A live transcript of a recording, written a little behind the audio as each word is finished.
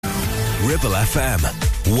Ribble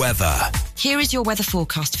FM. Weather. Here is your weather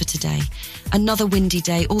forecast for today. Another windy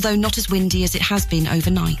day, although not as windy as it has been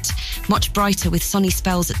overnight. Much brighter with sunny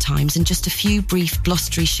spells at times and just a few brief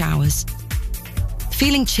blustery showers.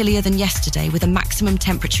 Feeling chillier than yesterday with a maximum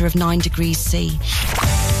temperature of 9 degrees C.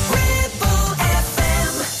 Ribble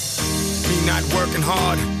FM. Me not working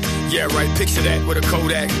hard. Yeah, right, picture that with a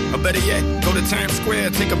Kodak. Or better yet, go to Times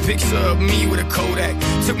Square, take a picture of me with a Kodak.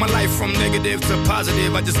 Took my life from negative to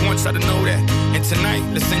positive, I just want y'all to know that. And tonight,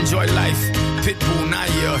 let's enjoy life. Pitbull,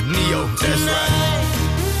 Naya, Neo, that's right.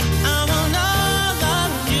 I want all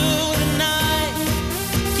of you tonight.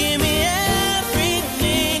 Give me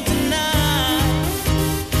everything tonight.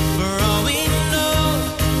 For all we know,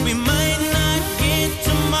 we might not get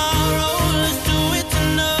tomorrow. Let's do it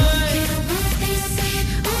tonight.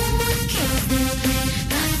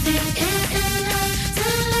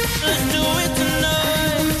 Let's do it tonight.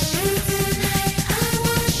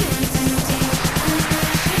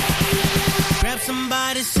 Grab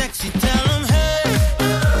somebody sexy, tell them, hey,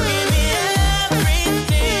 give me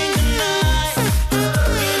everything tonight.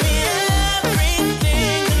 Give me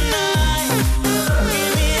everything tonight.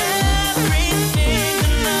 Give me everything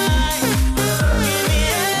tonight. Give me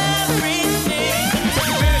everything. Take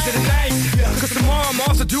advantage of the night, cause tomorrow I'm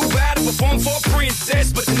off to do battle, perform for a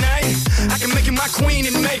princess. But tonight, I can make you my queen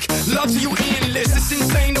and make love to you endless. It's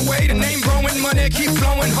insane the way the name growing, money keep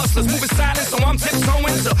flowing. Hustlers moving silent, so I'm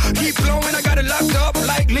tiptoeing. So keep blowing, I got it locked up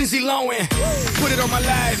like Lindsay Lohan. Put it on my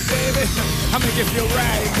life, baby. I make it feel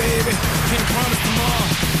right, baby. Can't promise tomorrow,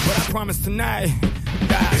 but I promise tonight.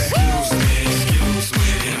 Excuse me,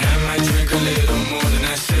 and I might drink a little more than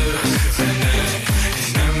I should tonight.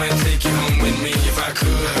 And I might take you home with me if I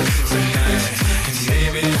could tonight. And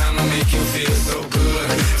baby, I'ma make you feel so good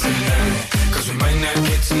tonight. Cause we might not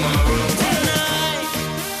get tomorrow. Tonight,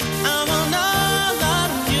 I want all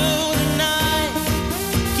of you tonight.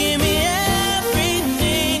 Give me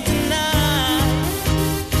everything tonight.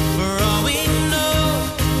 For all we know,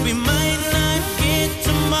 we might not get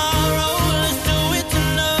tomorrow. Let's do it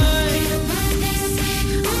tonight.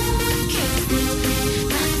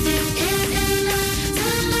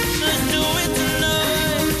 Let's do it tonight.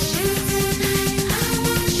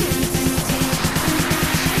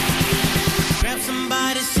 Grab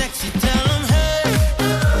somebody sexy, tell them, hey,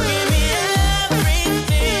 give me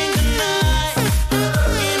everything tonight.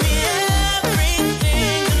 Give me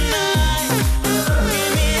everything tonight.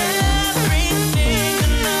 Give me everything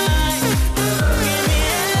tonight. Give me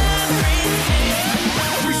everything.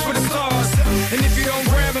 Reach for the stars, and if you don't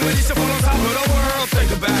grab them, then you should fall on top of the world.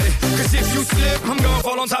 Think about it, cause if you slip, I'm gonna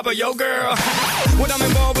fall on top of your girl. What I'm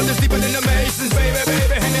involved with is deeper than the Masons, baby,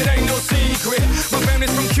 and it ain't no secret. My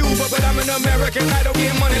family's from Cuba, but I'm an American. I don't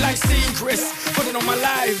get money like secrets. Put it on my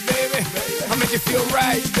life, baby. I make it feel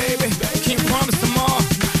right, baby. Can't promise tomorrow,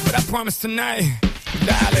 but I promise tonight,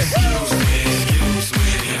 darling. Excuse me,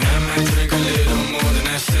 and I might drink a little more than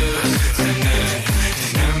I should tonight.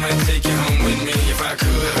 And I might take you home with me if I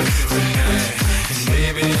could tonight. And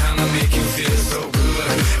baby, I'ma make you feel so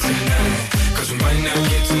good tonight. Cause we might not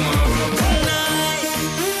get tomorrow. Tonight,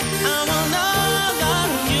 I want all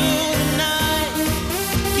of you tonight.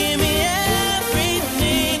 Give me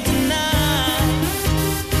everything tonight.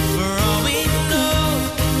 For all we know,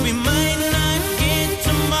 we might not get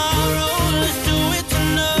tomorrow. Let's do it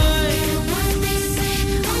tonight.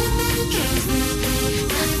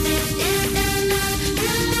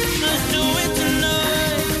 Let's do it tonight.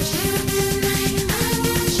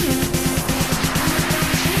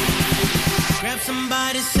 Grab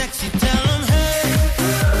somebody sexy, tell them, hey,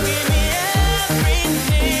 give me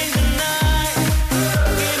everything tonight.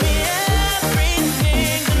 Give me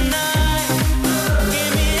everything tonight.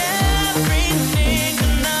 Give me everything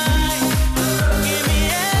tonight. Give me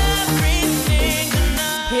everything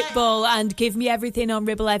tonight. Pitbull and Give Me Everything on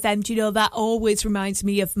Ribble FM. Do you know, that always reminds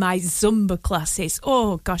me of my Zumba classes.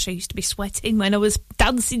 Oh gosh, I used to be sweating when I was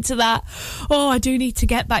dancing to that. Oh, I do need to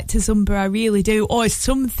get back to Zumba, I really do. Or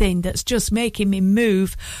something that's just making me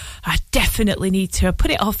move. I definitely need to. I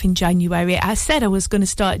put it off in January. I said I was going to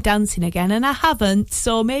start dancing again and I haven't.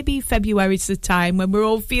 So maybe February's the time when we're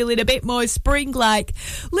all feeling a bit more spring-like.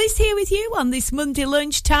 Liz here with you on this Monday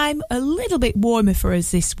lunchtime. A little bit warmer for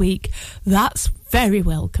us this week. That's very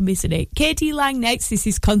welcome, isn't it? Katie Lang next. This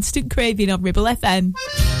is Constant Craving on Ribble FM.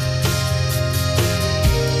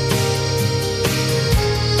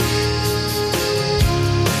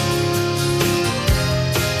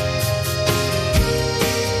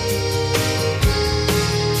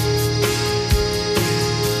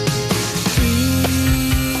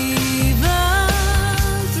 Even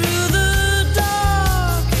through the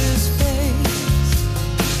darkest phase,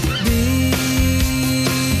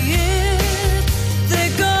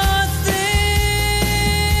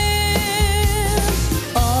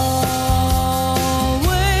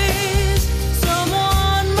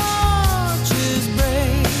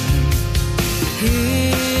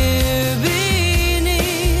 Here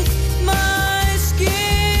beneath my skin,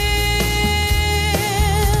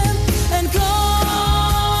 and constant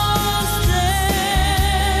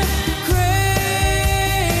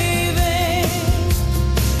craving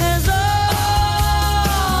has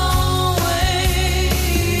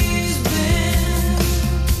always been.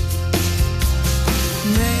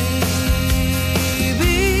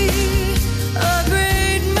 Maybe a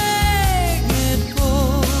great magnet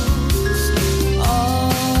pulls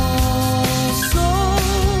all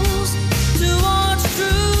souls towards truth,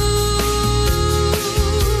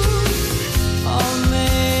 or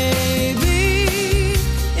maybe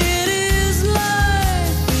it is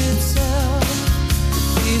life itself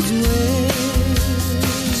gives wisdom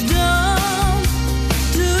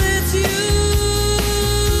to its youth.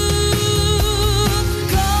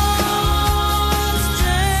 Constant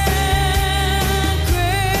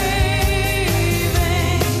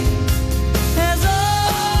craving has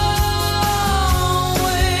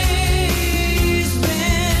always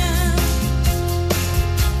been.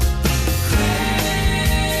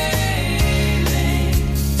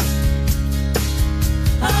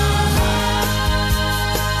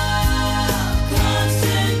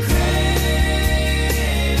 Constant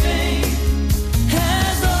craving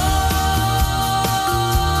has always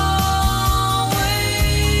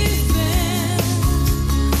been.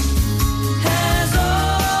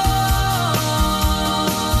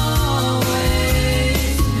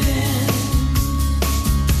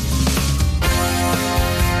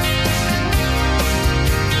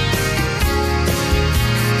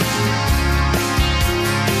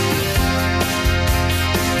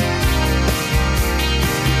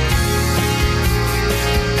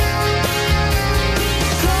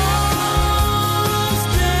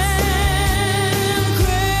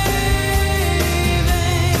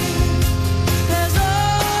 Has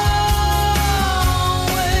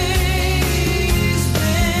always been. Constant craving has always been.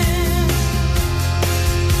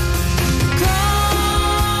 Constant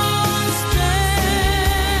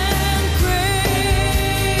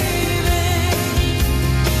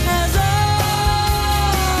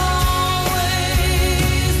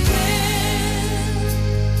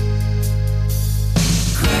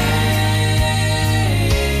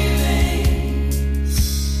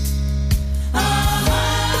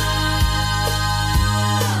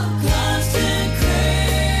craving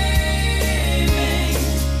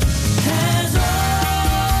has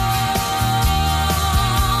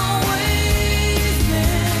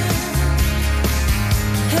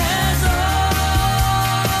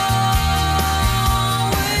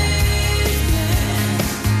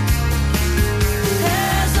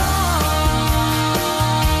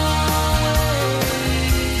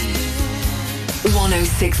Always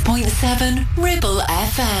 106.7 Ribble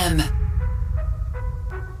FM.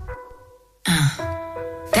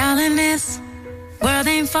 Darling, this world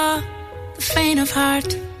ain't for the faint of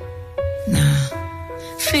heart. Nah,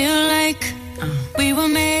 feel like we were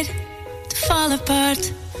made to fall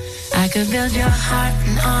apart. I could build your heart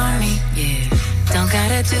an army, yeah. Don't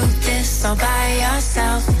gotta do this all by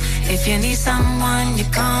yourself. If you need someone, you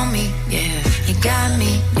call me, yeah. You got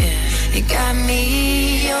me, yeah. You got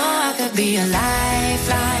me, oh, I could be a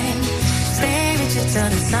lifeline. Stay with you till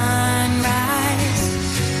the sunrise.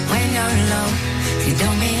 When you're alone, you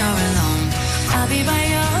don't mean you're alone. I'll be by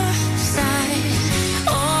your side.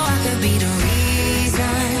 Oh, I could be the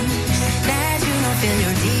reason that you don't feel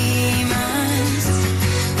your demons.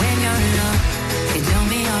 When you're alone, you don't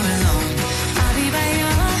mean you're alone. I'll be by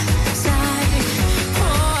your side.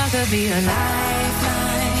 Oh, I could be a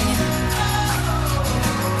lifeline.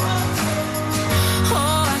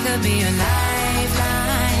 Oh, I could be a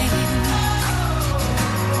lifeline.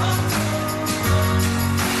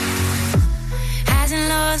 Highs and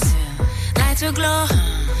lows, lights will glow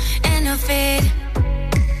and they'll fade.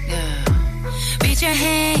 Yeah. Reach your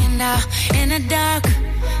hand out in the dark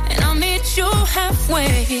and I'll meet you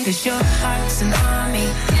halfway. 'Cause your heart's an army.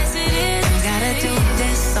 Yes, it is. You gotta do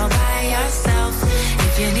this all by yourself.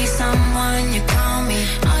 If you need someone, you call me.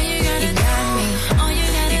 All you gotta you got me. All you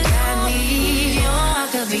gotta you got me. Oh, I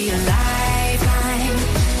could be a lifeline.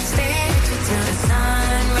 Stay with you till the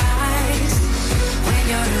sunrise. When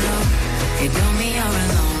you're alone, you don't mean you're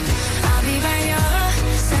alone. I'll be by your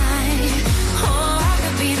side. Oh, I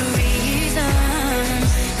could be the reason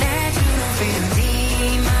that you don't feel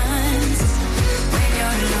demons. When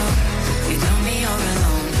you're alone, you don't mean you're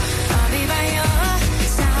alone. I'll be by your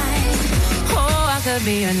side. Oh, I could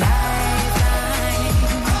be a lifeline.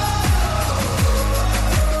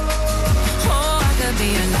 Oh, I could be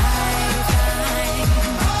a lifeline.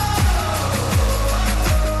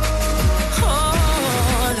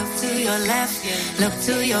 Oh, look to your your left, look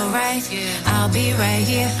to your right. I'll be right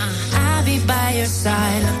here. I'll be by your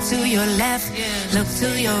side. Look to your left, look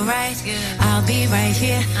to your right. I'll be right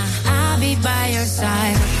here. I'll be by your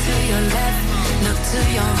side. Look to your left, look to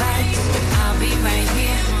your right. I'll be right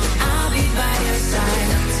here. I'll be by your side.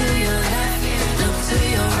 Look to your left, look to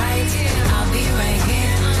your right. I'll be right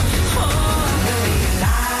here. Oh, I'll be your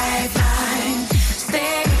lifeline.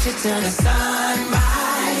 Stay with you till the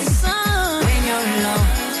sunrise. When you're alone,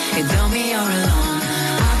 you tell me you're alone.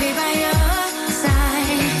 I'll be by your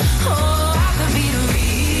side. Oh, I could be the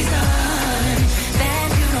reason that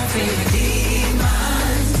you don't feel the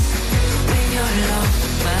demons. When you're alone,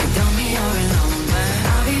 but tell me you're alone. But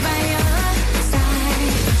I'll be by your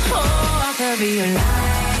side. Oh, I could be your lifeline.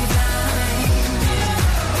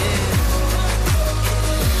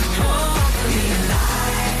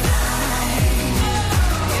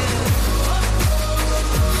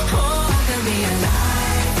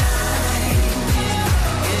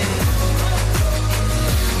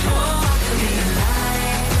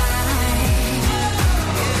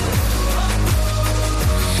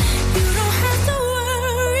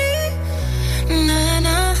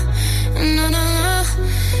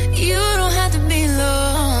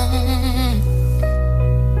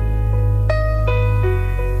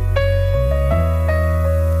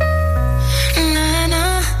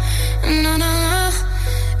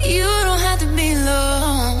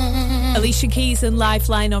 Alicia Keys and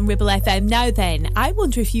Lifeline on Ribble FM. Now then, I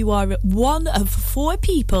wonder if you are one of 4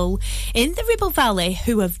 people in the Ribble Valley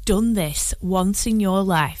who have done this once in your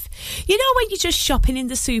life. You know, when you're just shopping in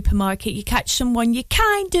the supermarket, you catch someone you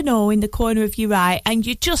kind of know in the corner of your eye and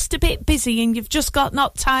you're just a bit busy and you've just got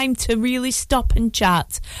not time to really stop and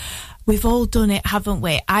chat. We've all done it, haven't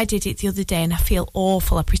we? I did it the other day and I feel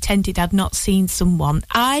awful. I pretended I'd not seen someone.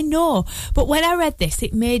 I know. But when I read this,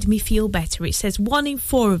 it made me feel better. It says 1 in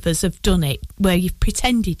 4 of us have done it, where you've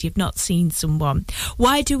pretended you've not seen someone.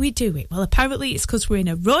 Why do we do it? Well, apparently it's because we're in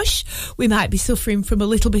a rush. We might be suffering from a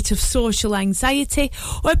little bit of social anxiety,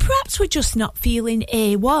 or perhaps we're just not feeling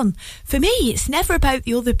A1. For me, it's never about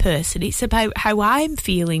the other person. It's about how I'm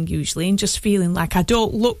feeling usually, and just feeling like I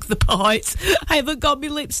don't look the part. I haven't got my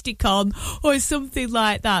lipstick on, or something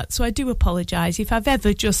like that. So I do apologise if I've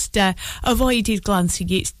ever just avoided glancing.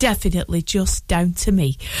 It's definitely just down to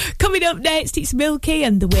me. Coming up next, it's Milky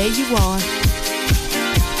and The Way You Are.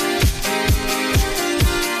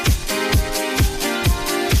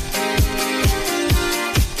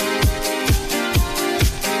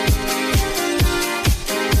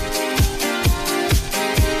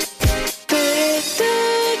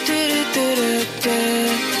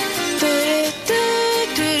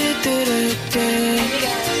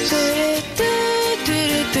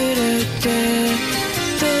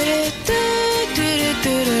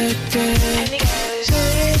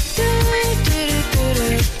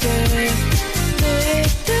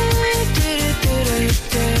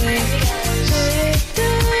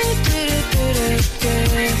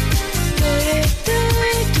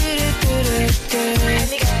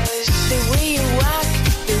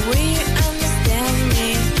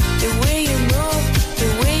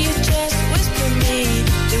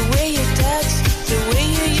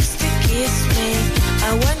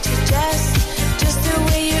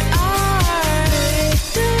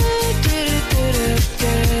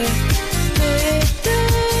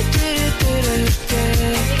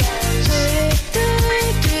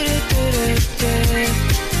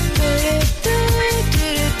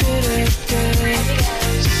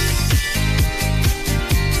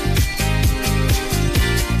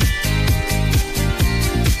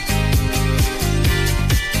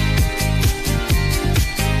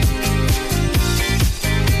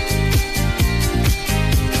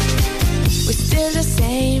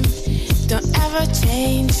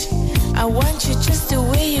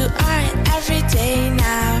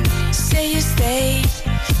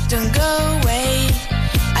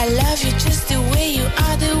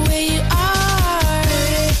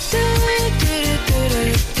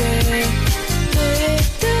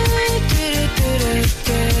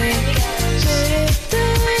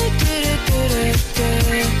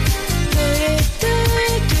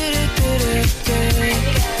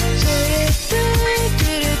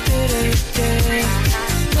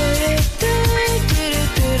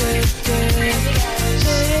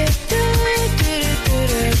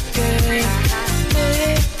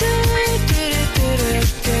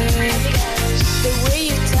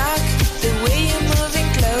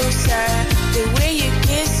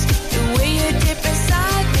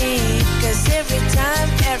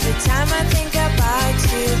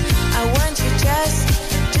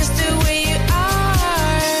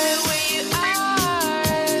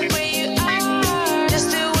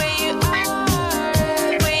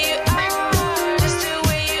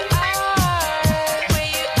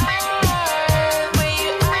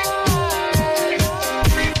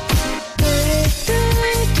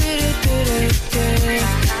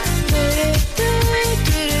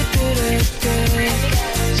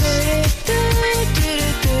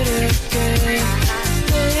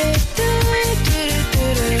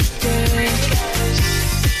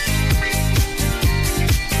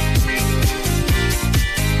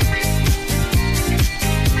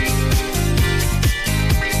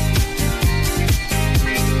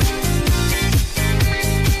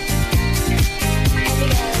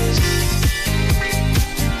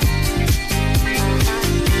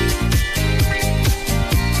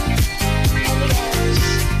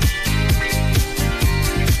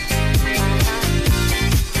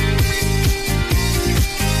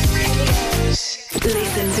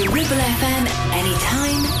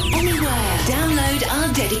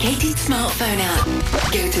 dedicated smartphone app.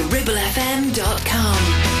 Go to ribblefm.com.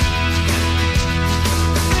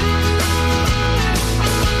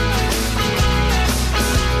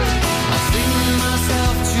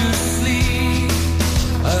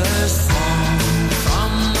 A song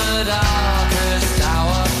from the darkest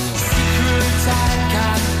hour, secret I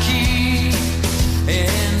can't keep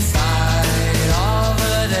inside of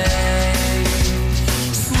a day.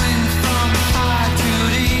 Swing from high to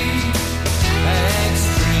deep,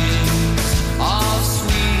 extremes of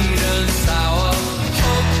sweet and sour.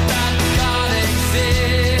 Hope that God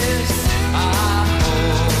exists. I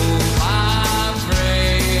hope, I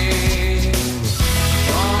pray.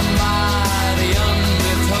 Gone by the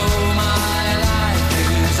undertow, my life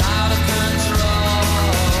is out of control.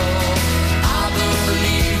 I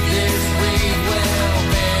believe this wave will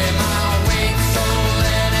bear my weight, so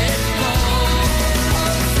let it go.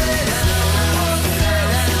 Oh, sit down, oh, sit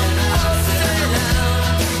down, oh, sit down.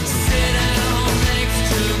 Sit down next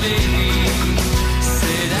to me.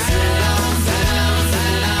 Sit down, sit down,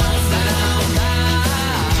 sit down, sit down, down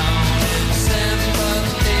in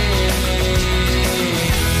sympathy.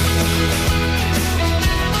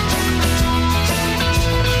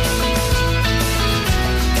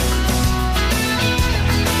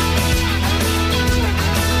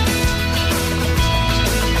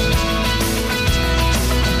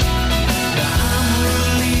 I'm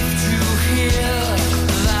relieved to hear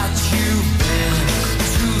that you've been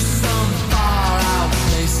to some far out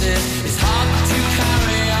places. It's hard to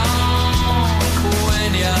carry on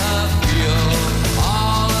when you feel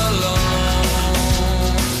all alone.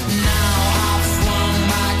 Now I've swung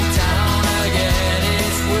back down again.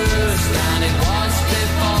 It's worse than it was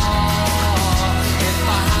before. If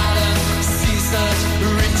I hadn't seen such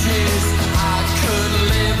riches, I could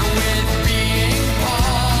live with being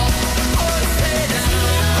poor. Oh, sit down,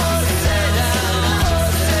 oh, sit down, oh,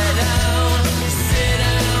 sit down. Sit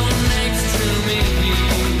down next to me.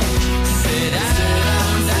 Sit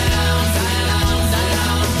down, down, down,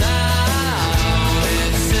 down, down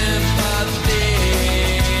in sympathy.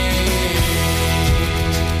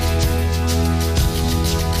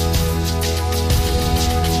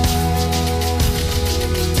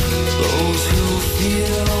 Those who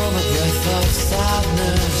feel the breath of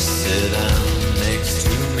sadness, sit down next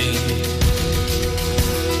to me.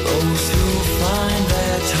 Those who find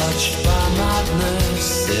they're touched by madness,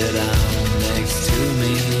 sit down next to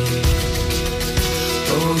me.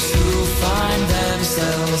 Those who find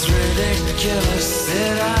themselves ridiculous,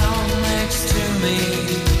 sit down next to me.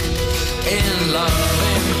 In love,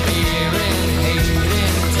 in fear, in hate,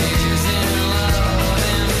 in tears. In love,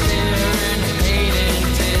 in fear, in hate, in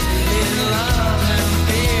tears. In love, in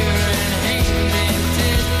fear, in hate, in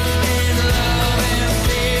tears. In love, in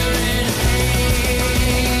fear, in hate.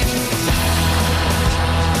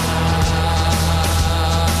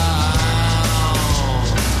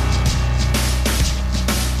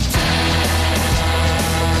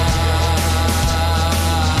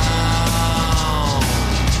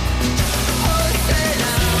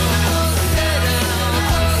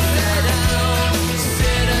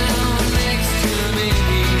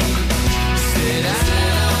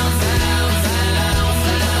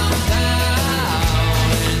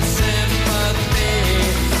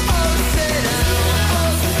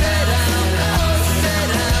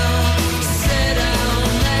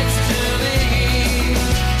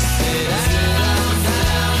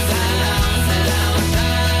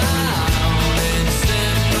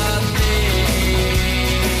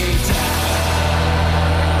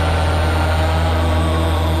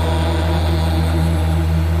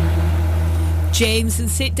 James and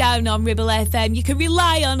Sit Down on Ribble FM. You can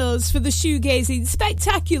rely on us for the shoegazing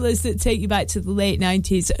spectaculars that take you back to the late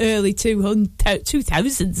 90s, early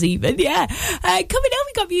 2000s even, yeah. Coming up,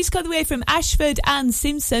 we got music on the way from Ashford and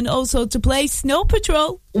Simpson, also to play Snow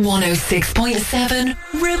Patrol. 106.7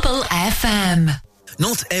 Ribble FM.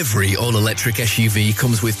 Not every all-electric SUV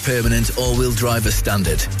comes with permanent all-wheel drive as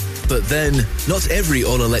standard. But then, not every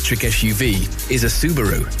all-electric SUV is a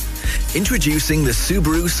Subaru. Introducing the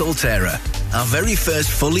Subaru Solterra, our very first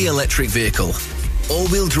fully electric vehicle.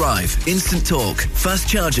 All-wheel drive, instant torque, fast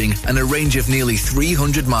charging and a range of nearly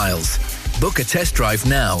 300 miles. Book a test drive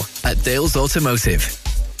now at Dales Automotive.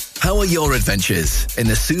 Power your adventures in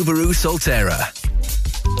the Subaru Solterra.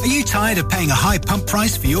 Are you tired of paying a high pump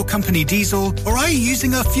price for your company diesel? Or are you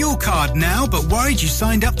using a fuel card now but worried you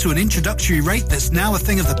signed up to an introductory rate that's now a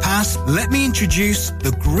thing of the past? Let me introduce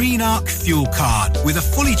the Green Arc Fuel Card. With a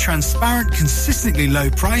fully transparent, consistently low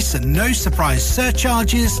price and no surprise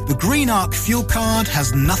surcharges, the Green Arc Fuel Card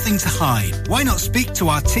has nothing to hide. Why not speak to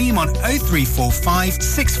our team on 0345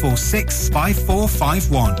 646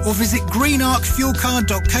 5451 or visit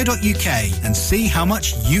greenarcfuelcard.co.uk and see how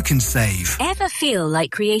much you can save. Ever feel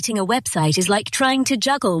like creating a website is like trying to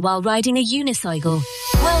juggle while riding a unicycle?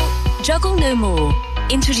 Well, juggle no more.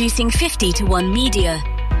 Introducing 50-to-1 Media.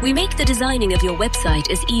 We make the designing of your website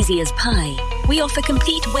as easy as pie. We offer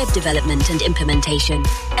complete web development and implementation.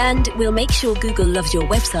 And we'll make sure Google loves your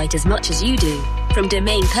website as much as you do. From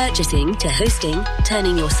domain purchasing to hosting,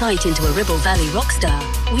 turning your site into a Ribble Valley rockstar,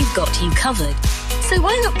 we've got you covered. So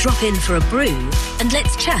why not drop in for a brew and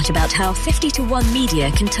let's chat about how 50-to-1 Media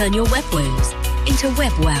can turn your web woes into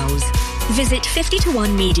web wows. Visit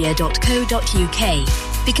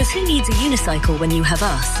 50to1media.co.uk because who needs a unicycle when you have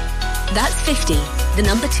us? That's 50, the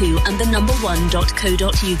number 2 and the number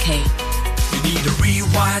 1.co.uk. You need a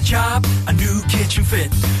rewire job, a new kitchen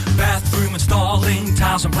fit, bathroom installing,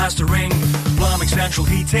 tiles and plastering, plumbing, central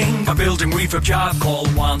heating, a building refurb job. Call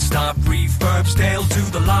One Stop Refurbs, Dale to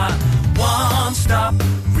the lot. One Stop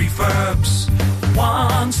Refurbs.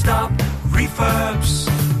 One Stop Refurbs.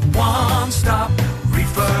 One Stop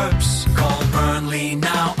Refurbs. Call Burnley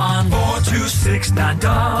now on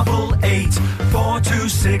 426-988.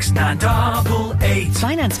 426-988.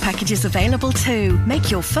 Finance packages available too.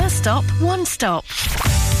 Make your first stop One Stop.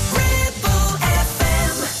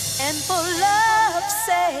 And for love's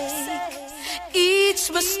sake, each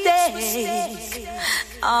mistake,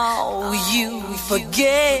 oh, you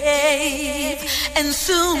forgave. And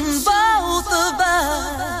soon both of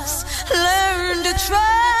us learn to trust,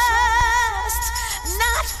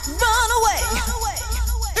 not run away.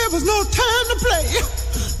 It was no time to play.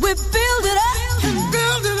 We build it up and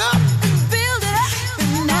build it up and build it up,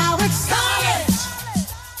 and now it's solid.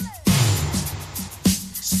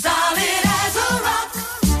 Solid as a rock.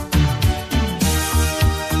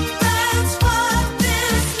 That's what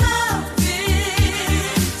this love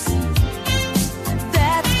is.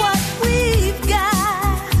 That's what we've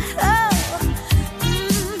got. Oh,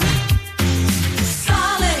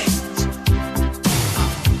 solid.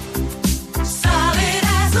 Solid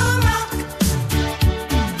as a rock.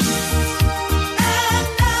 And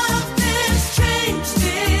nothing's changed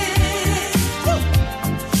it.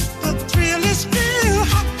 The thrill is still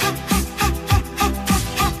hot, hot, hot, hot, hot, hot,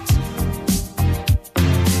 hot, hot.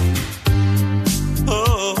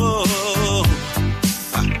 Oh,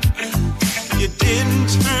 you didn't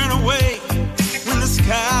turn away when the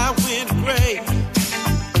sky went gray.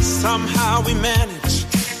 Somehow we managed.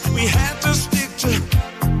 We had to stick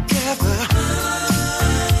together.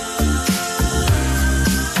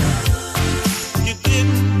 You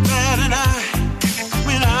didn't bat an eye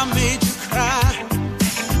when I made you cry.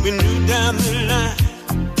 We knew down the line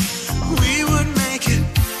we would make it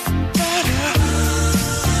better.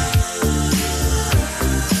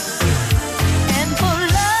 And for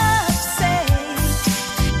love's sake,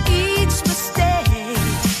 each mistake,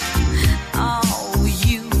 oh,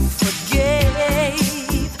 you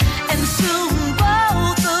forgave. And soon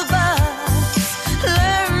both of us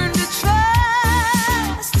learn to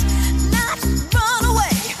trust, not run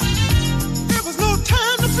away. There was no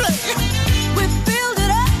time to play. We build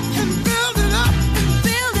it up And build it up.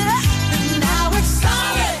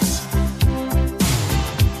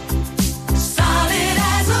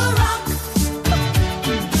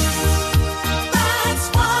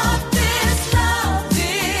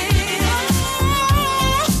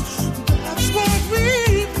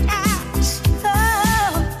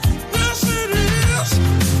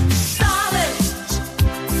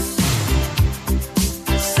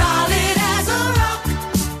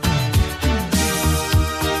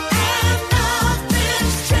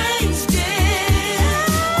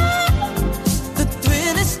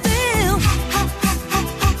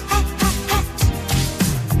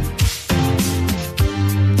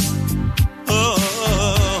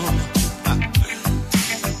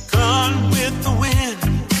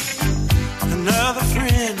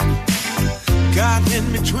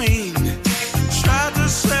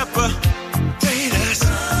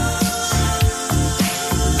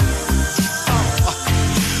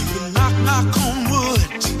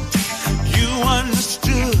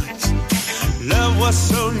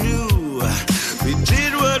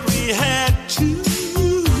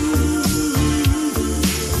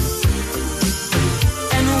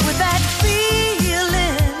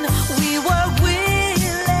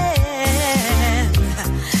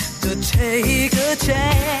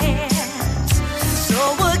 chance. So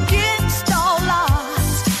against all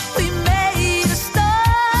odds, we made a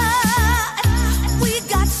start. We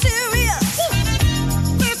got serious.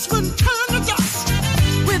 This one turned to dust.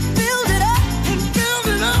 We build it up and build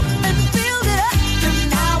it up and build it up, and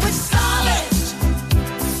now it's solid.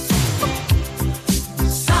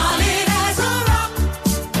 Solid as a rock.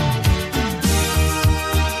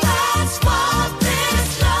 That's what this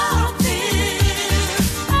love is.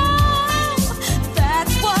 Oh,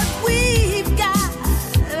 that's what we've got.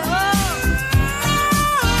 Oh,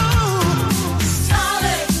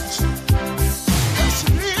 solid. Yes,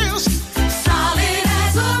 it is. Solid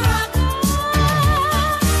as a rock.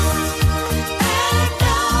 And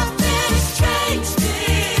nothing's changed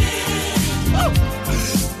it.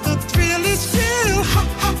 The thrill is still hot.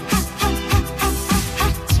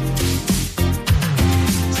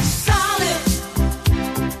 Solid.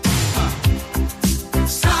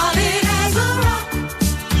 Solid as a rock.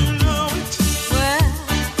 You know it. Well,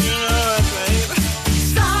 you know it, babe.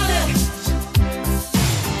 Solid.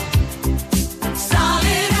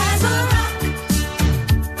 Solid as a rock.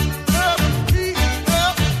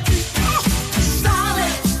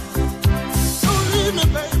 Solid. Don't leave me,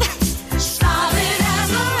 baby. Solid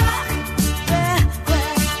as a rock.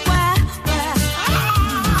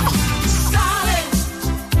 Solid.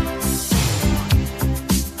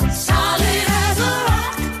 Solid as a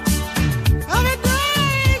rock.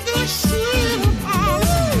 Everything you see.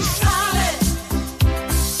 Solid.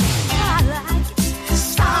 I like it.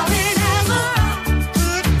 Solid as a rock.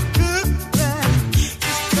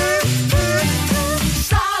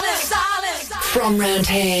 Solid. Solid. From round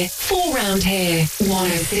here, for round here,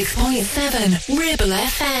 106.7 Ribble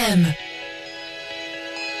FM.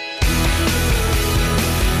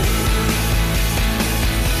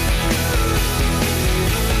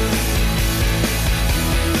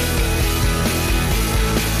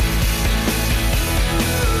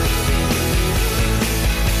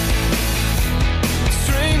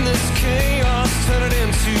 Strain this chaos, turn it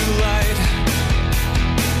into light.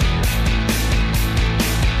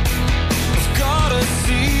 I've gotta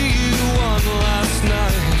see you one last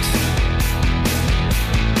night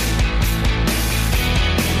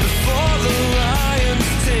before the lions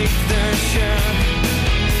take their share.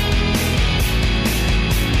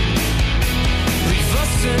 Leave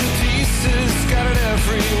us in pieces, scattered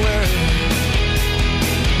everywhere.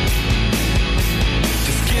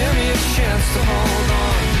 Just give me a chance to hold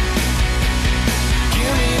on.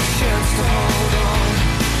 Give me a chance to hold on.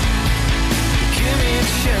 Give me a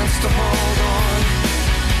chance to hold on.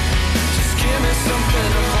 Just give me something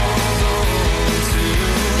to hold on to.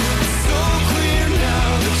 It's so clear now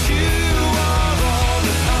that you are all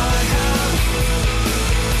that I have.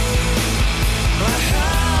 I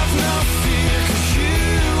have no fear 'cause you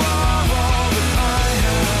are all that I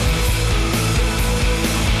have.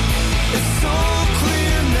 It's so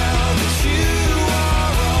clear now that you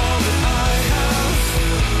are all that I have.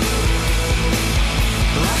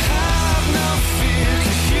 I have no fear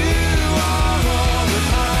 'cause you are all that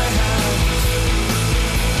I have.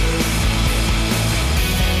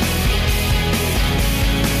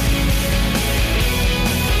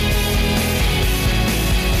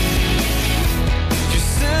 Your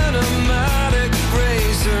cinematic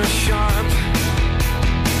razor sharp.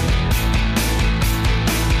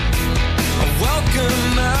 A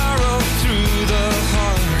welcome arrow through the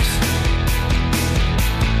heart.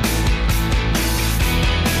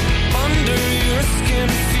 Under your skin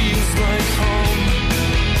feels like home.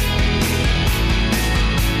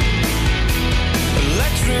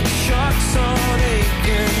 Electric shocks on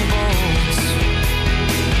aching bones.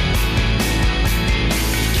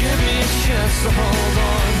 Give me a chance to hold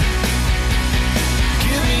on.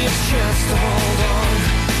 Give me a chance to hold on.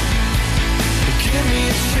 Give me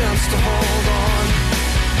a chance to hold on.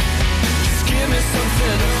 Just give me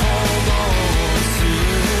something to hold on to.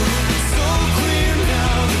 It's so clear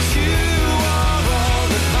now that you are all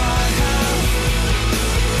that I have.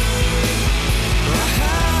 I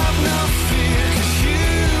have no fear 'cause you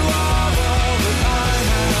are all that I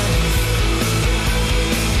have.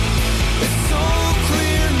 It's so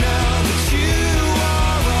clear now that you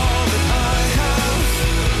are all that I have.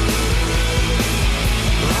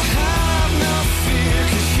 I have no fear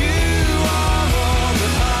 'cause you are all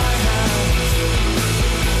that I have.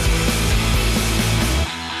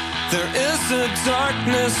 There is a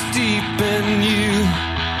darkness deep in you,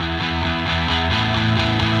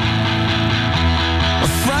 a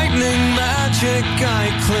frightening magic I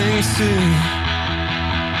cling to.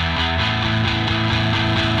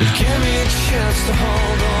 Give me a chance to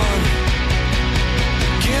hold on.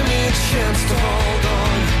 Give me a chance to hold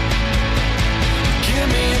on. Give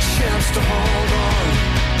me a chance to hold on.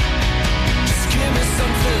 Just give me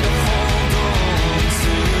something to hold on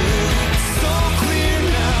to. It's so clear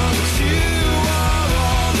now that you are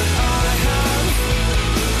all that I have.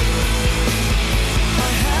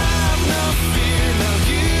 I have no fear now.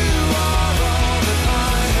 You are all that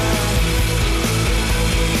I have.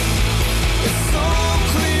 It's so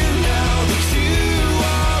clear now that you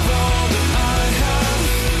are all that I have.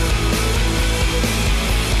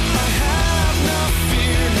 I have no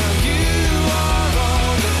fear now. You are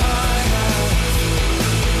all that I have.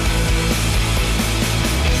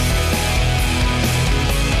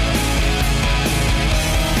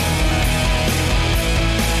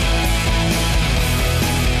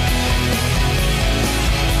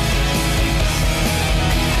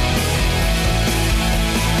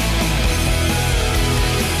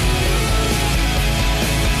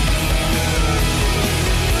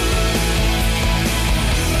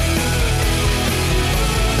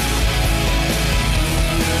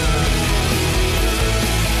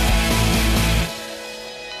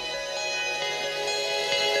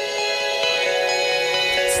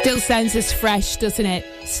 Still sounds as fresh, doesn't it?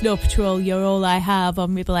 Snow Patrol, You're All I Have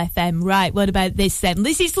on Ribble FM. Right, what about this then?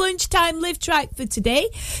 This is Lunchtime Live Track for today.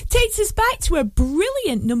 Takes us back to a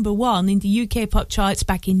brilliant number one in the UK pop charts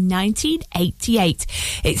back in 1988.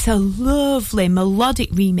 It's a lovely melodic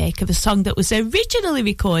remake of a song that was originally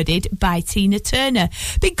recorded by Tina Turner.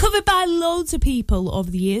 Been covered by loads of people over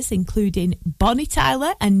the years, including Bonnie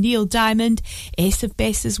Tyler and Neil Diamond, Ace of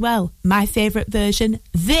Base as well. My favourite version,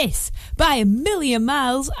 this, by a million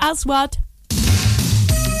miles, Aswad.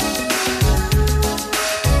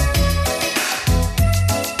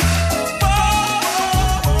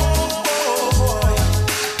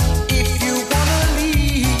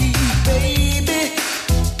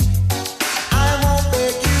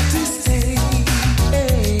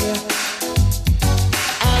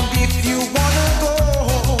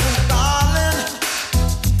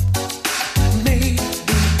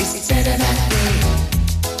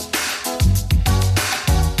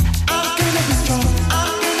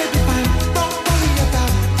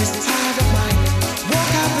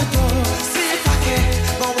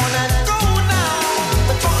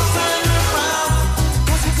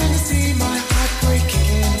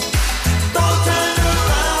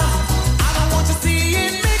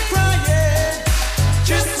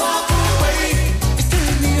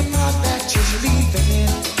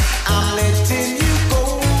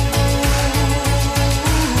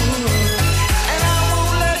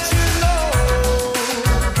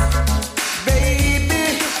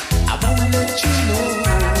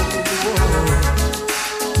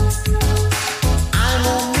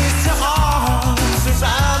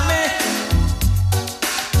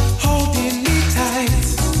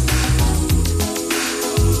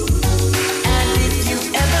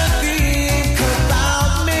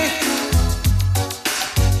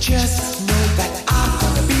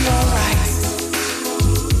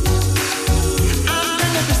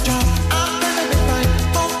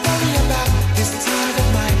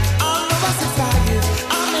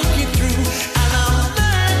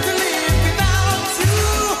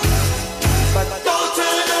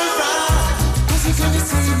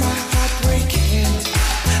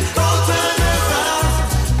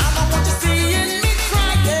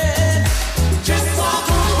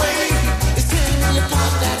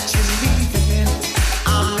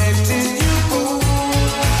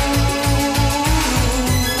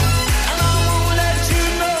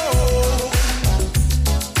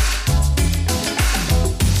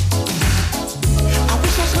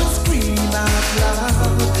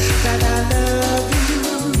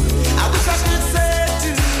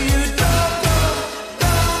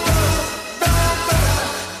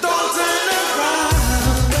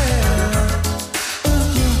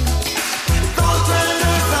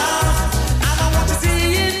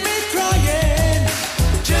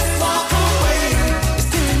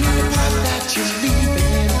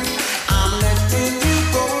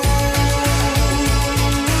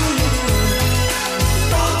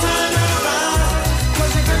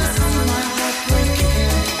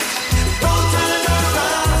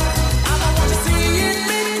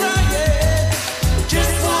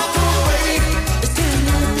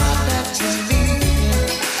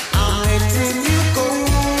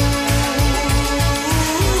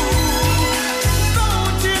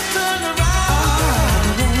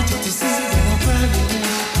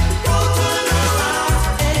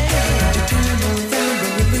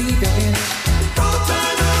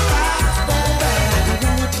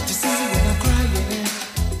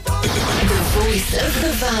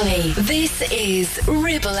 This is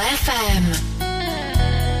Ribble FM.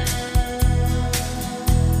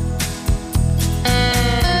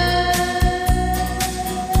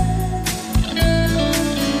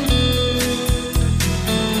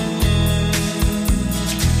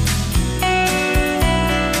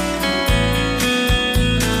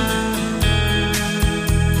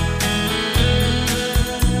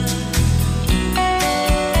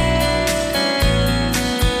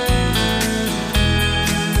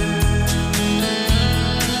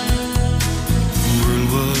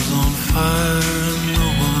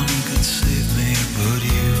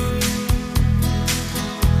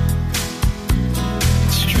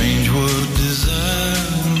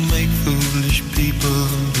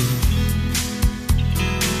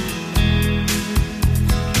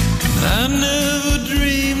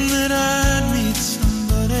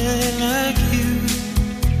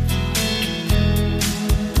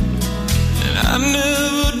 I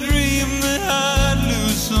never dreamed that I'd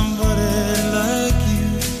lose somebody like you.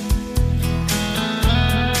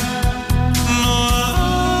 No,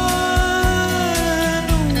 I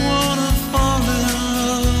don't wanna fall in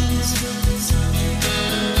love.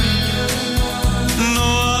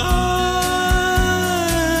 No,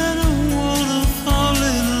 I don't wanna fall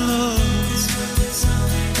in love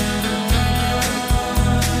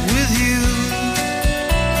with you.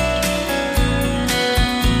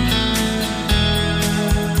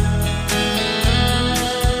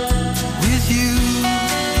 With you.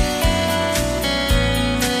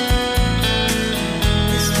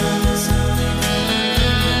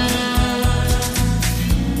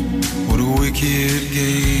 What a wicked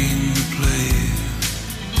game to play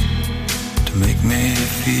to make me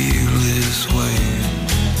feel this way.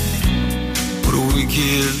 What a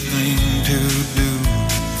wicked thing to do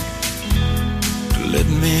to let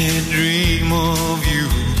me dream of you.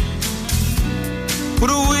 What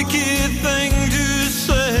a wicked thing to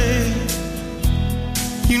say.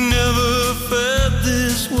 You never felt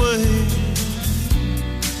this way.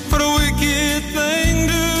 What a wicked thing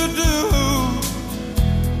to do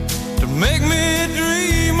to make me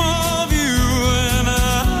dream of you. And I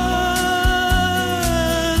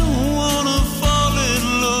don't wanna fall in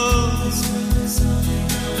love.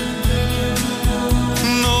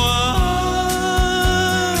 No, I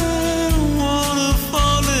don't wanna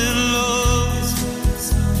fall in love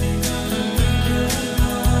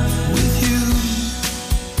with you.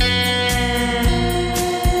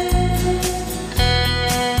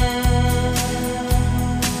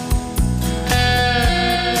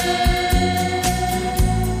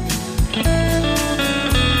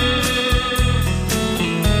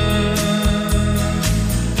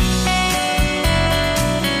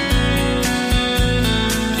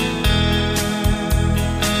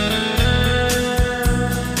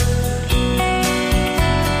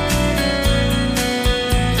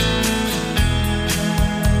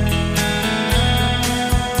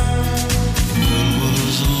 The world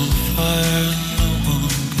was on fire, no one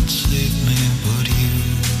could save me but you.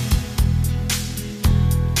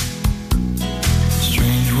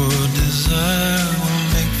 Strange what desire will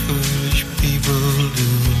make foolish people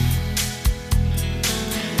do.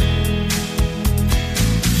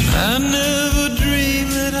 I never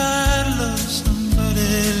dreamed that I'd love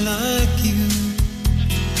somebody like you.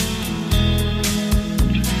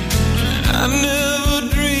 I never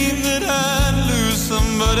dreamed that I'd lose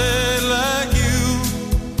somebody like you.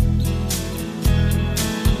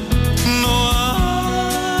 No, I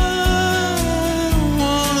don't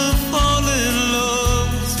wanna fall in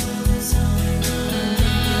love.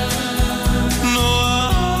 No, I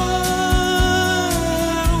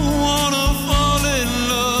don't wanna fall in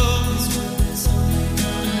love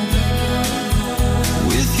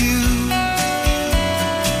with you.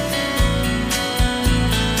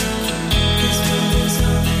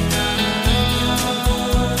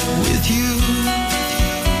 With you.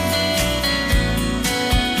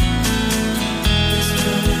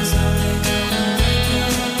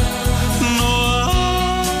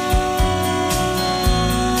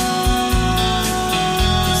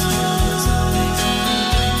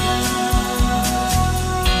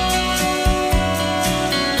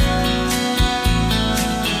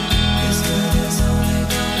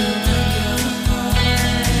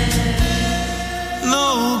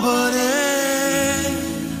 Nobody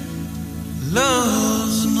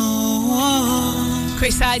loves no one.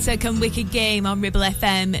 Chris Isaac and Wicked Game on Ribble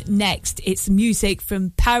FM. Next, it's music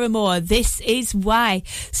from Paramore. This is why.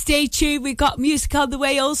 Stay tuned. We've got music on the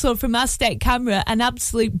way also from Aztec Camera. An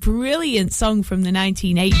absolute brilliant song from the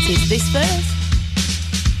 1980s. This verse.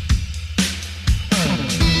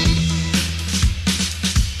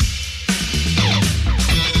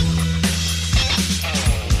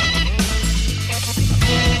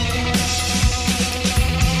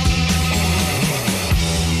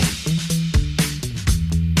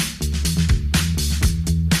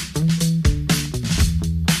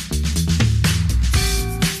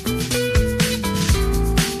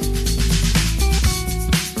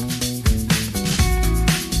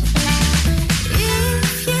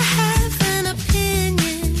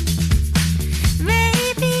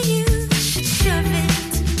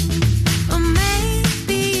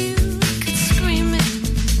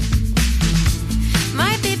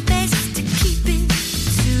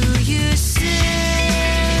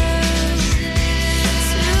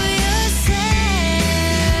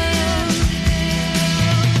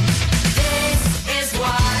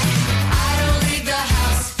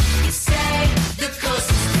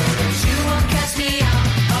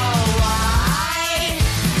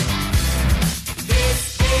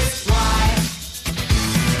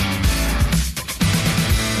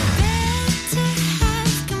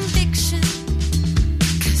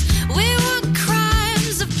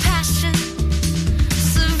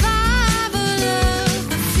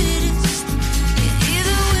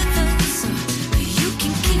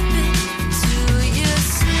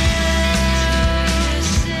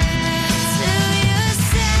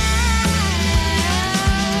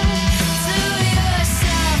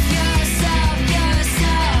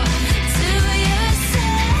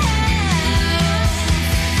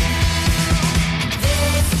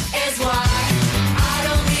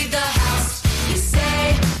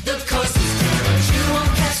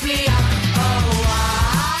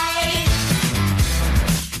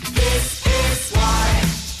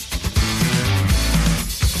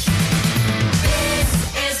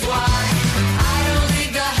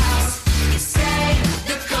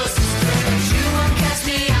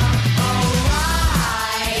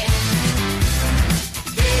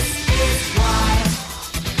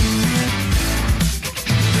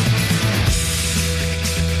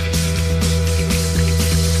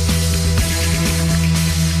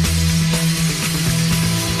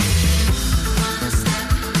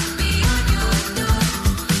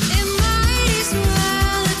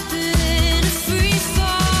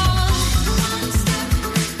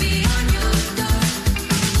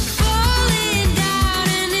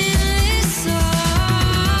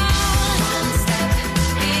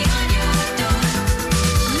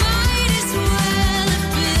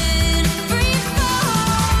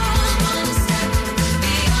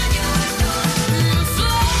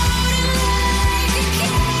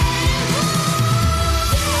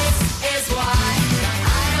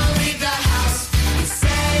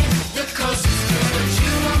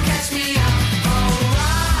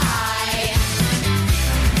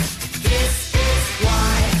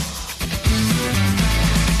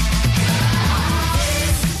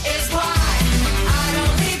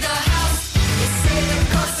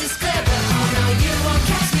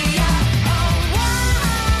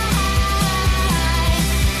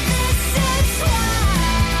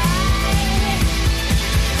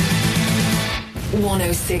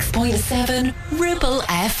 106.7 Ribble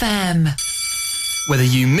FM. Whether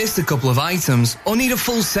you missed a couple of items or need a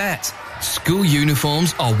full set, school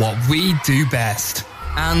uniforms are what we do best.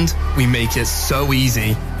 And we make it so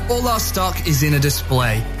easy. All our stock is in a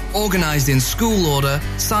display, organised in school order,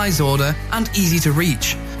 size order, and easy to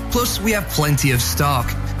reach. Plus, we have plenty of stock.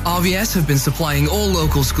 RVS have been supplying all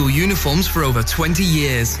local school uniforms for over 20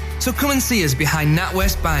 years. So come and see us behind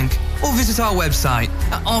NatWest Bank or visit our website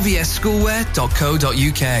at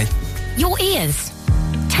rvsschoolwear.co.uk. Your ears.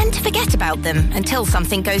 Tend to forget about them until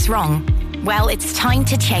something goes wrong. Well, it's time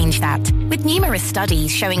to change that. With numerous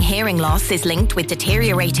studies showing hearing loss is linked with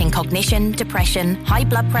deteriorating cognition, depression, high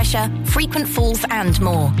blood pressure, frequent falls and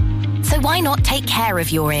more. So why not take care of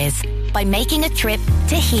your ears by making a trip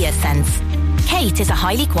to HearSense? Kate is a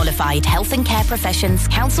highly qualified health and care professions,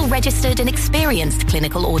 council registered and experienced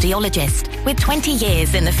clinical audiologist with 20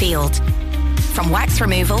 years in the field. From wax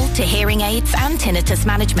removal to hearing aids and tinnitus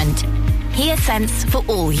management, HearSense for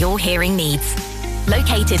all your hearing needs.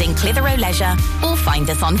 Located in Clitheroe Leisure or find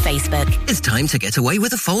us on Facebook. It's time to get away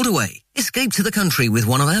with a foldaway. Escape to the country with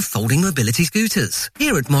one of our folding mobility scooters.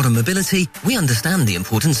 Here at Modern Mobility, we understand the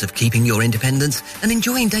importance of keeping your independence and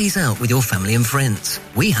enjoying days out with your family and friends.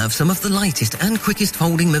 We have some of the lightest and quickest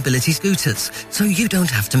folding mobility scooters, so you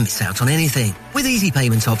don't have to miss out on anything. With easy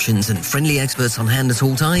payment options and friendly experts on hand at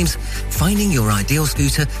all times, finding your ideal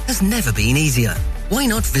scooter has never been easier. Why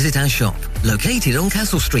not visit our shop, located on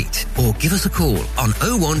Castle Street, or give us a call on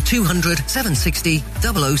 01200 760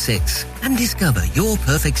 006 and discover your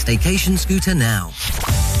perfect staycation scooter now.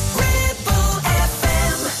 Ribble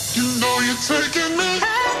FM. You know you're taking me.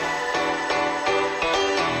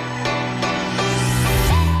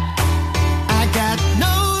 I got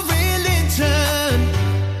no religion,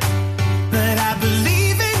 but I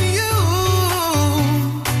believe in you.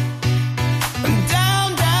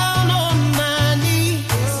 I'm down on my knees.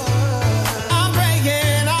 I'm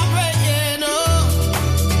praying, oh.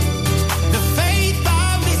 The faith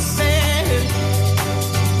I'm missing,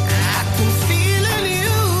 I can feel in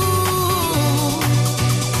you.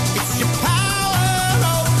 It's your power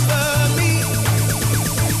over me.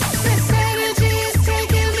 This energy is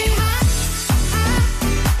taking me higher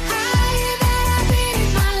than I've been in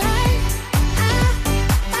my life.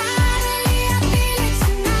 Finally I feel it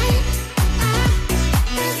tonight.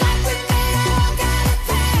 It's like we made it all, got it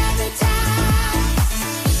paradise.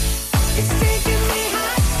 It's taking me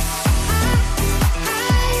higher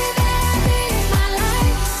than I've been in my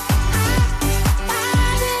life.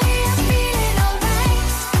 Finally I feel it alright.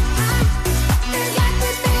 It's like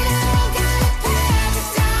we made it all, got it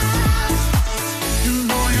paradise. You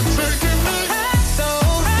know you're taking me so.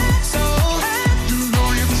 You know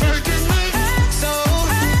you're taking me so.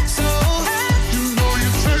 You know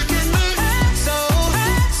you're taking me so.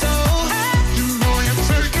 You know you're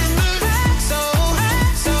taking me so.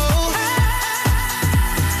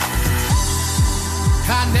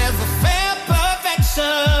 I never felt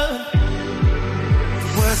perfection.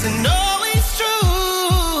 Wasn't always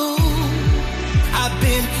true. I've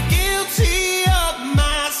been guilty of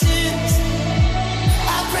my sins. I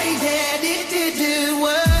pray that it didn't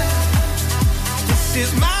work. This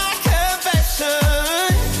is my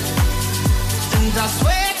confession, and I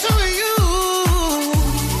swear to you,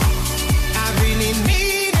 I really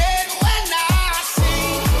mean it when I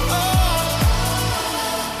sing. Oh,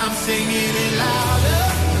 I'm singing it louder.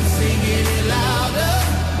 I'm singing it louder.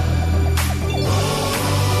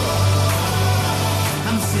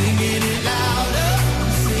 I'm singing it louder.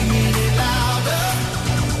 I'm singing it louder.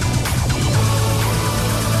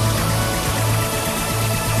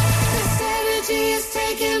 This energy is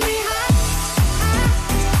taking me higher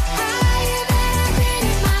than I've been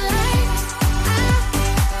in my life.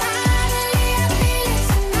 Finally I feel it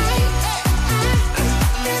tonight.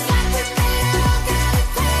 It's like we made it all, got it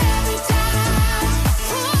paradise.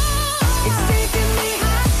 It's taking me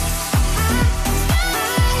higher than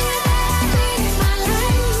I've been in my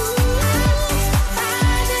life.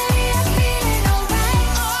 Finally I feel it alright.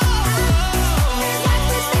 It's like we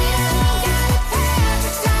made it all, got it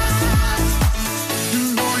paradise. You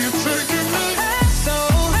know you're taking me so.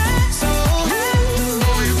 You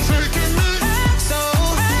know you're taking me so.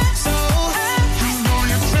 You know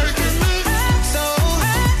you're taking me so.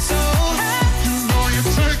 You know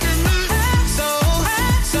you're taking me so.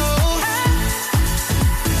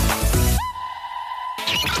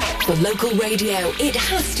 For local radio, it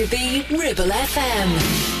has to be Ribble FM.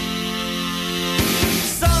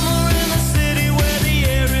 Somewhere in the city where the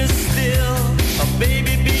air is still, a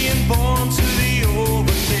baby being born to the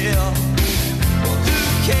overkill. Who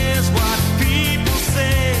cares what people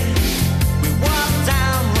say? We walk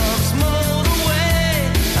down love's motorway.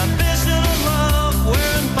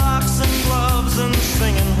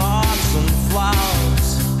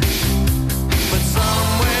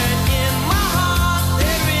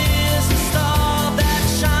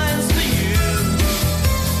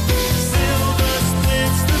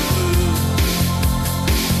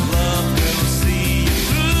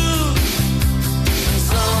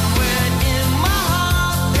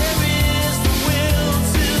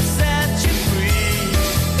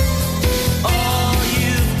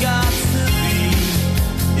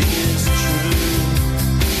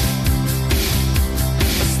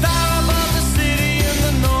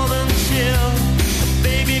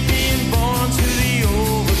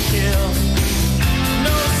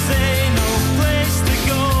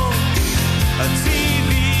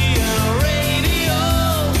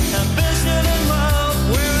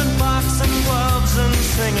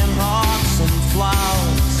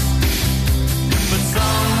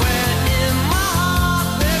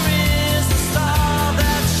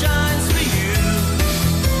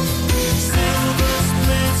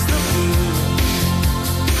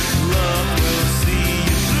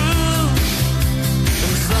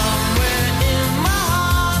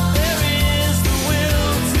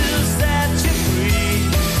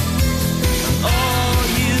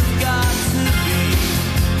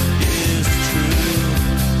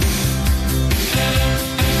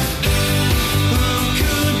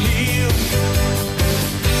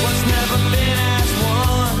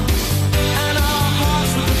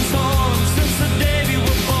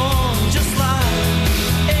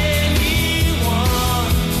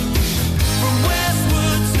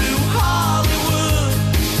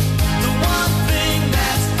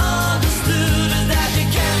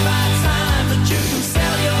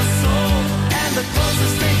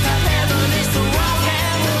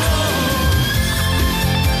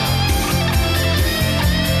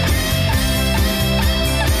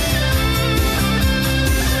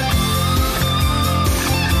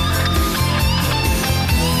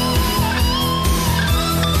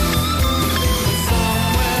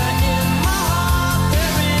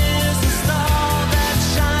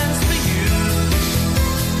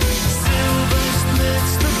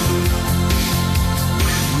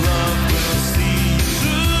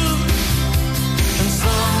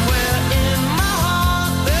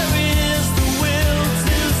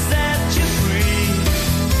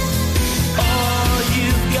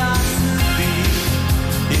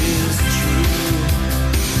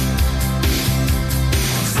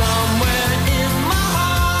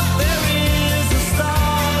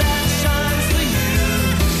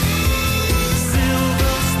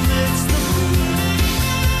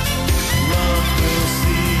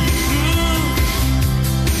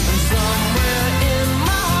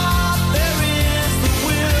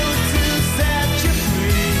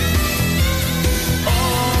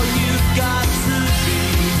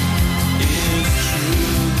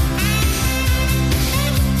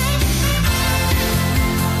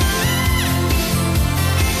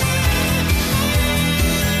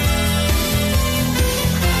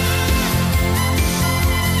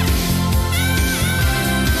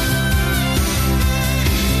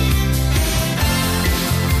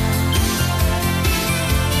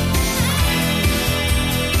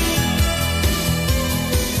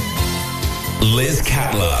 Liz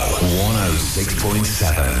Catlow,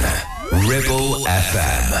 106.7 Ribble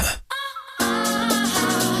FM.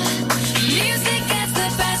 Music gets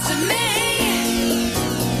the best of me,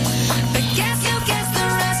 but guess who gets the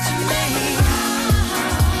rest of me?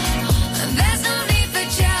 There's no need for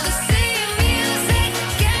jealousy. Music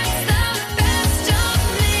gets the best of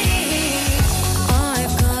me.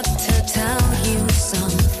 I've got to tell you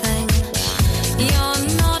something. You're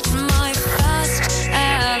not my first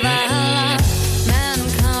ever love. Men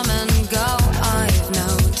come and go. I've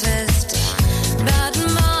noticed that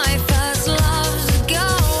my first love's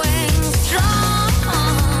going strong.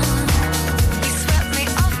 You swept me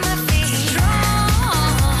off my feet.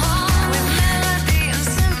 Strong. With melody and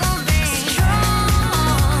simple beat.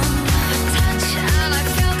 Strong. Touch and I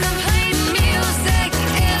feel complete. Music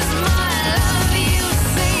is my love, you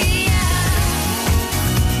see.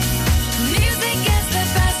 Music gets the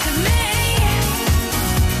best of me,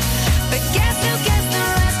 but guess who gets the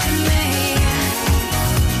rest of me?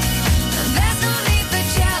 There's no need for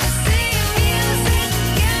jealousy. Music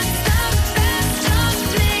gets the best of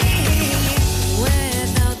me.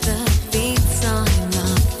 Without the beats, I'm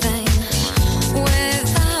nothing.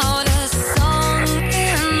 Without a song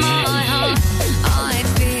in my heart, I'd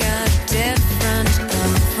be a different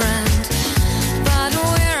girlfriend. But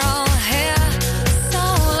we're all here, so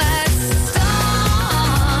let's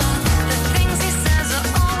start. The things he says are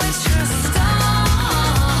always true.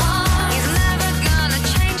 Start. He's never gonna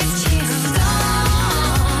change his tune.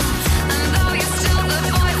 Start. And though you're still the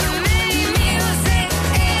boy for me, music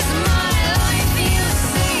is my life, you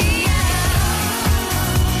see.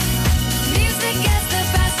 Music gets the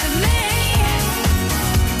best of me,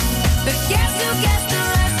 but guess who gets the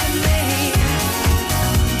rest of me?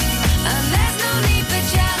 And there's no need for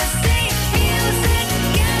jealousy. Music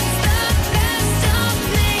gets the best of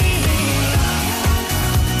me.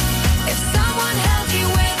 If someone held you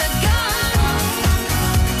with a gun,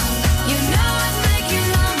 you know I'd make you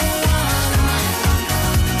number one.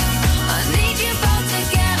 I need you both to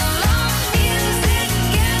get along. Music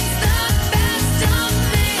gets the best of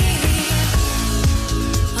me.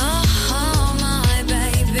 Oh, my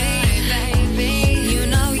baby, you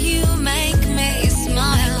know you make me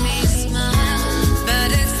smile.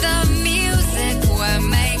 But it's the music we're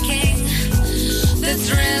making that's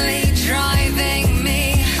really driving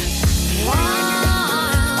me wild.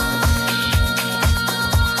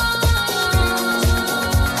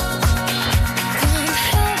 Can't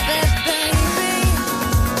help it, baby.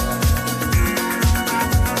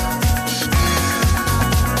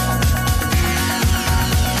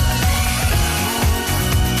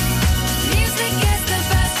 Music gets the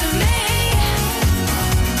best of me,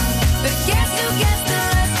 but guess who gets the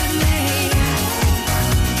rest of me?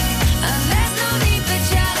 And there's no need for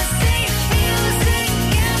jealousy. Music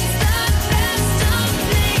gets the best of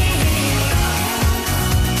me.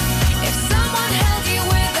 If someone held you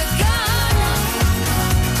with a gun,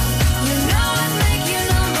 you know I'd make you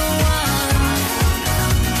number one.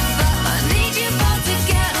 But I need you both to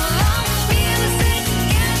get along. Music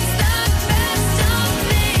gets the best of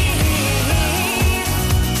me.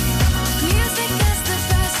 Music gets the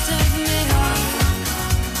best of me.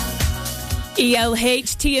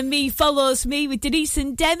 ELHT and Me follows me with Denise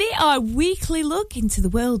and Demi, our weekly look into the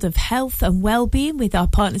world of health and well-being with our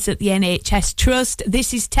partners at the NHS Trust.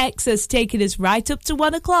 This is Texas, taking us right up to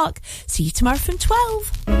 1 o'clock. See you tomorrow from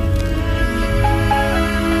 12.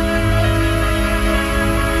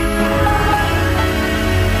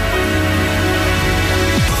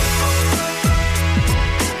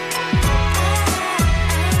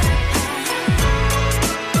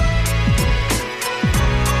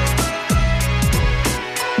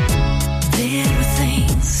 There are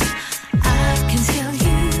things I can tell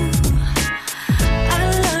you. I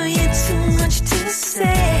love you too much to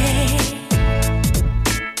say.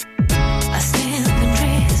 I stand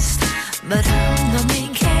undressed, but I'm the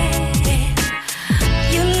main case.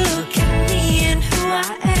 You look at me and who I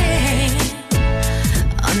am.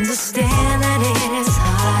 Understand that it is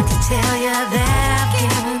hard to tell you that I've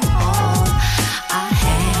given all I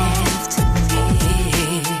have to me.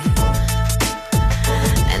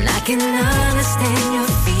 And I can understand your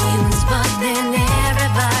feelings, but then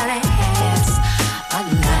everybody has a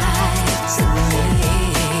life to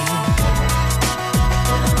live.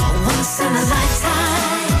 Once in a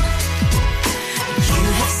lifetime, you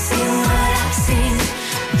have seen what I've seen.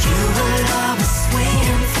 You will always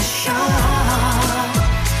win for sure.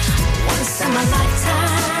 Once in my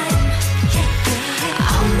lifetime,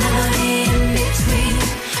 I'll never be in between.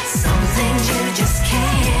 Some things you just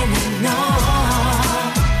can't ignore.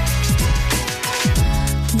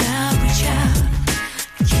 Now reach out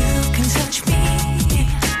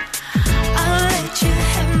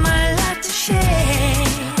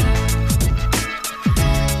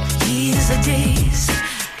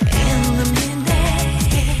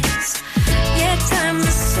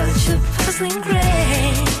such a puzzling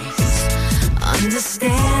grace.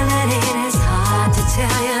 Understand that